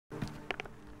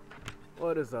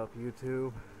What is up,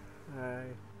 YouTube? I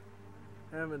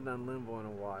haven't done Limbo in a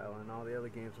while, and all the other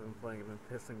games I've been playing have been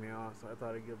pissing me off, so I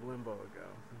thought I'd give Limbo a go,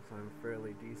 since I'm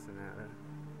fairly decent at it.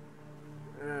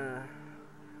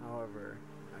 However,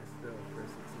 I still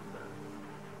persist some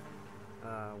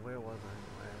bad. Where was I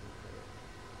anyway?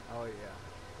 Oh yeah,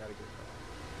 gotta get caught.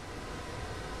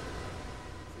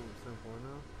 Seems simple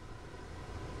enough.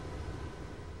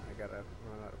 I gotta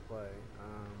run out of play.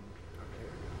 Okay, here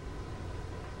we go.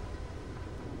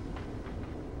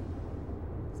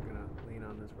 Just gonna lean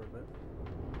on this for a bit.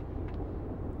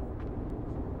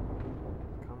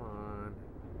 Come on.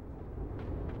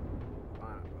 Come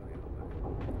on, go the other way.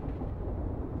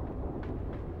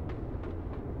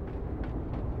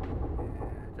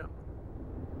 Yeah, jump.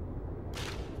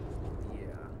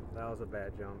 Yeah, that was a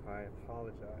bad jump. I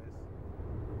apologize.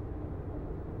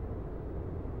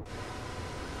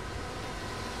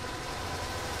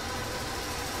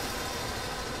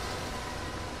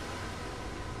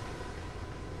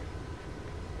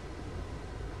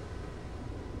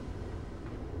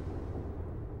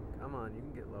 Come on, you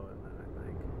can get lower than that, I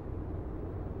think.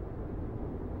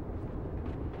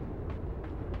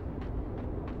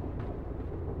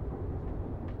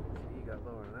 See, you got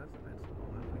lower, and that's a nice little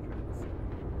one. I'm trying to see.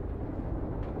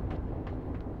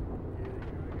 Yeah,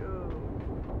 here we go.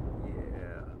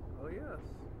 Yeah. Oh, yes.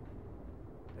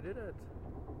 I did it.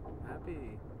 Happy.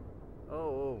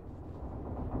 Oh.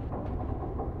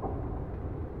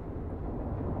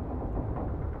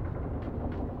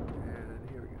 And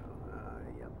here we go.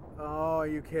 Yep. Oh, are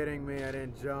you kidding me? I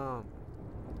didn't jump.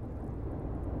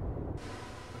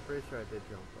 I'm pretty sure I did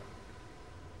jump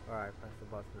though. Alright, press the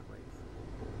button at least.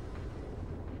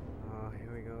 Oh,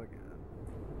 here we go again.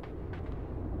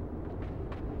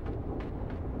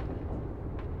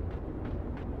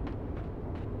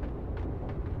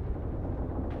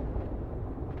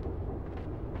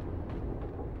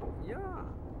 Yeah.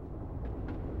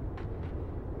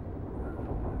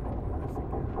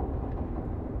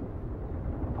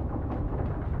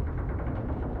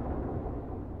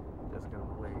 Just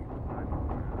gonna wait on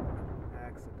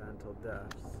accidental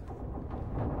deaths.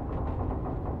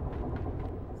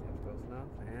 Seems close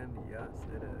enough, and yes,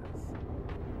 it is.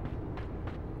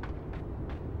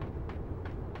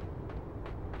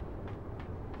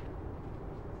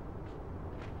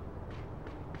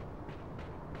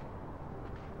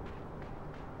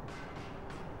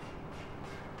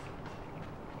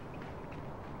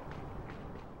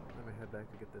 Let me head back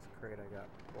to get this crate I got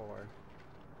before.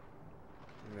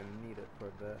 I'm gonna need it for a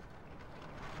bit.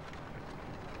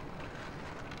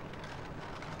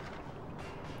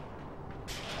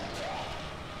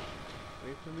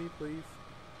 Wait for me, please.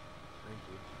 Thank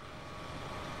you.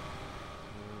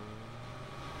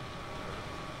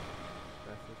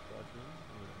 Press this button.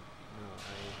 No, I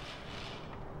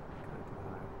kind of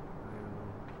high.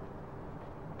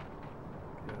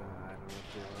 I don't know what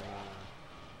to do.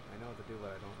 I know what to do, but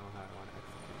I don't know how I want to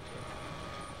execute it.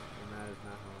 And that is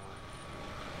not how I want it.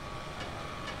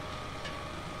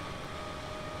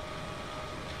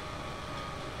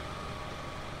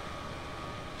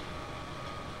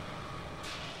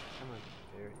 Come on,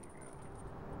 there you go.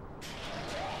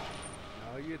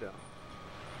 No, you don't.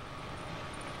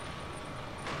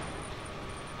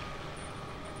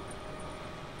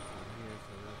 I'm here,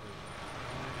 so that is.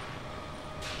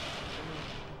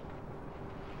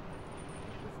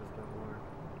 This is the more.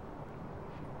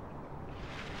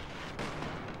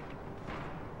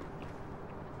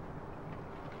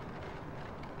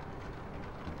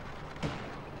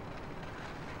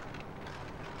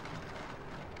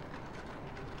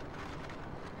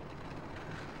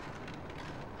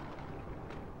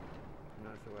 I'm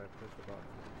not sure why I pushed the box.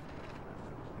 I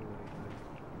don't do anything.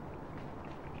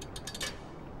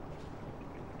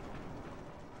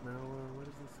 Now, what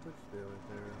does this switch do? Is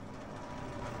there?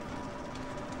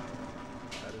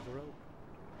 That is a rope.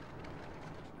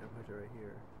 I push it right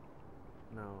here.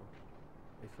 No,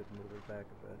 I should move it back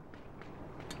a bit.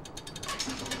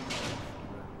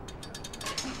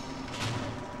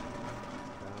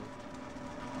 Down.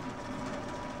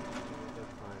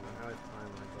 That's fine. I always climb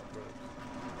when I got ropes.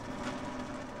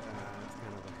 It's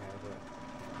kind of a habit.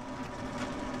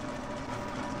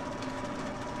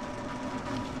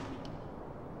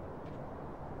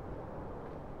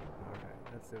 Alright,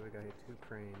 let's see. We got here 2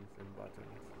 cranes and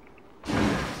buttons.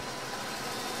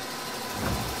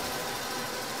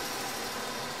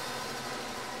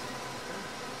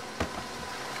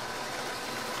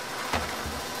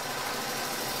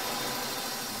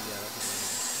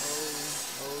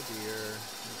 Oh dear,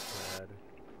 he's dead.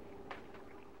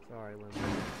 Sorry, Limbo. I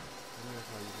know that's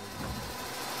how you win.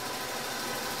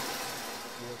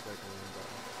 Feels like a Limbo.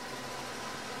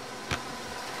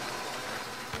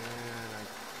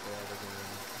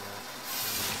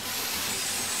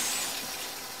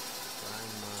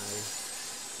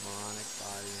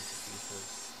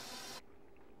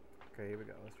 Okay, here we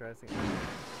go. Let's try this again.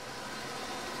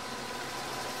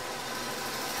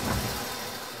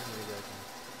 Maybe I can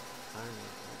time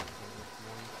it.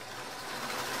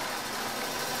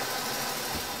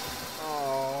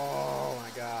 Oh my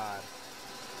god.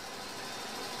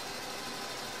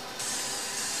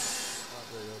 Oh,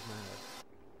 there goes my head.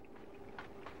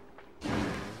 I'm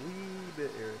a wee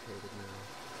bit irritated now.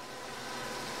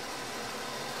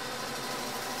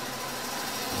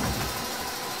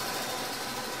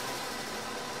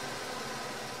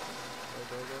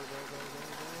 Go, go, go, go, go,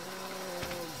 go.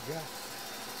 Yes.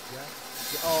 Yes.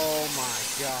 Oh my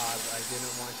god. I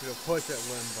didn't want you to push it,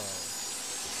 Limbo.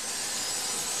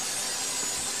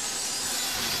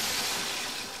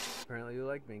 Apparently you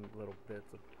like being little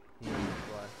bits of human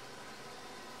flesh.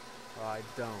 Oh, I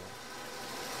don't.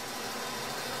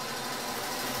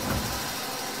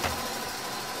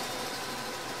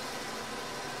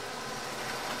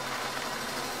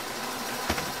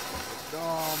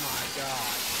 Oh my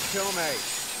god. Kill me!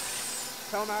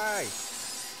 Kill me!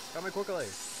 Kill me quickly!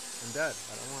 I'm dead.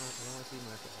 I don't want to see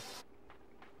myself.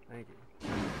 Thank you.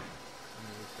 I'm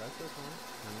gonna refresh this one.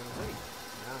 I'm gonna wait.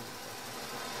 Now I'm gonna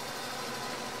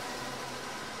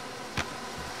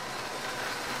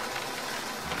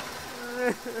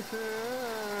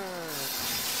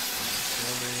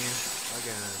kill me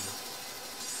again.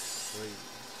 Please.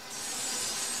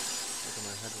 Look at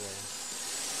my head roll.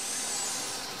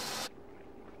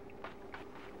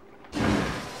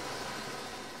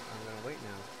 Wait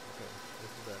now. Okay, this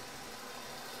is it.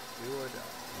 Do or die.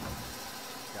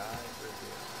 Die or do.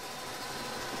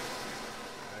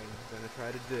 I'm gonna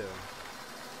try to do.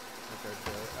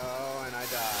 Oh, and I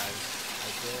died.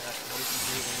 I did. What did you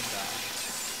do when you died?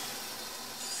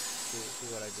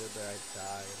 See what I did there? I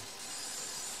died.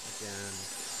 Again.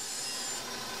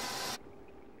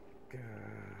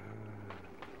 God.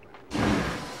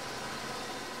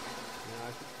 You know,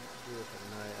 I should do this at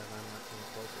night as I'm not being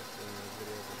focused doing those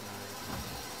videos at night.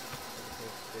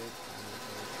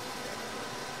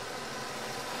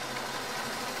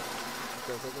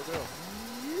 Go, go, go, go.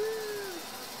 Yes!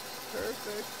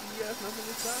 Perfect. Yes, nothing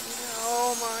can stop me now.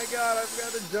 Oh my god, I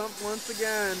forgot to jump once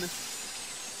again.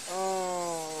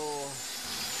 Oh.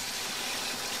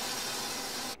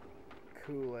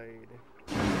 Kool-Aid.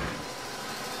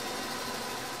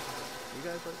 You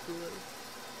guys like Kool-Aid?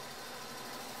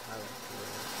 I like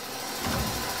Kool-Aid.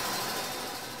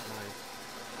 Nice.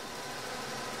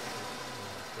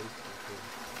 Tasty too.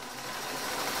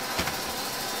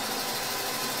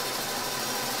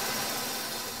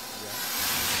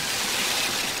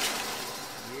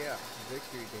 Yeah,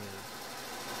 victory dance.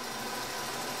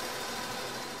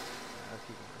 Let's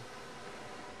keep going.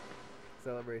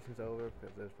 Celebration's over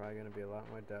because there's probably going to be a lot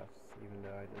more deaths, even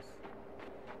though I just...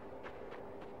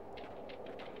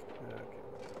 Okay,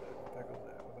 there goes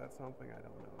that. Was that something? I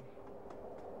don't know.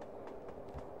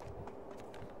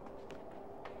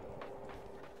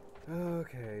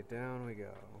 Okay, down we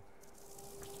go.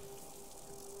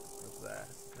 What's that?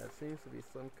 That seems to be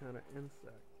some kind of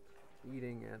insect.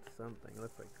 Eating at something. It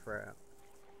looks like crap.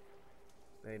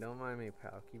 Hey, don't mind me,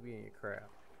 pal. Keep eating your crap.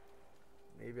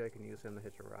 Maybe I can use him to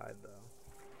hitch a ride, though.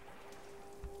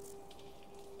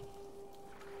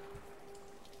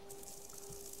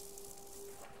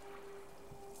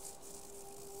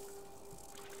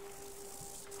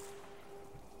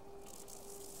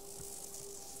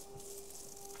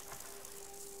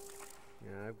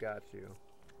 Yeah, I've got you.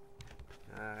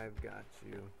 I've got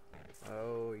you.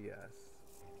 Oh, yes.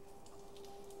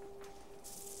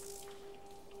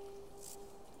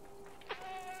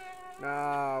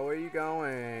 No, where are you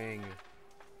going?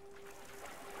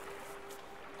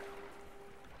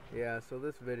 Yeah, so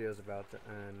this video is about to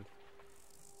end.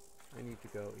 I need to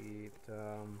go eat.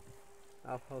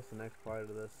 I'll post the next part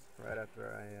of this right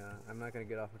after I'm not going to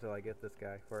get off until I get this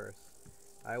guy first.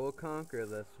 I will conquer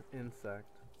this insect.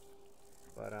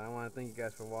 But I want to thank you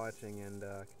guys for watching and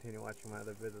continue watching my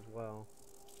other vids as well.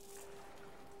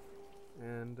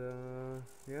 And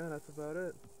yeah, that's about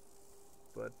it.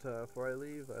 But before I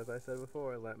leave, as I said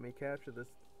before, let me capture this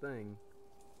thing.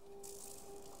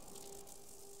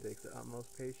 It takes the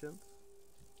utmost patience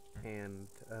and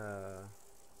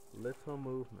little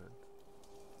movement.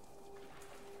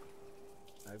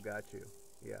 I've got you.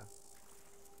 Yeah.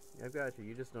 I've got you.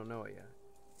 You just don't know it yet.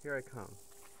 Here I come.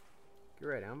 Get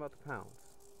ready. I'm about to pounce.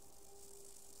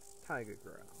 Tiger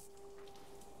growl.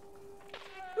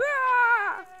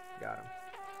 Ah! Got him.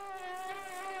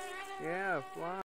 Yeah, fly.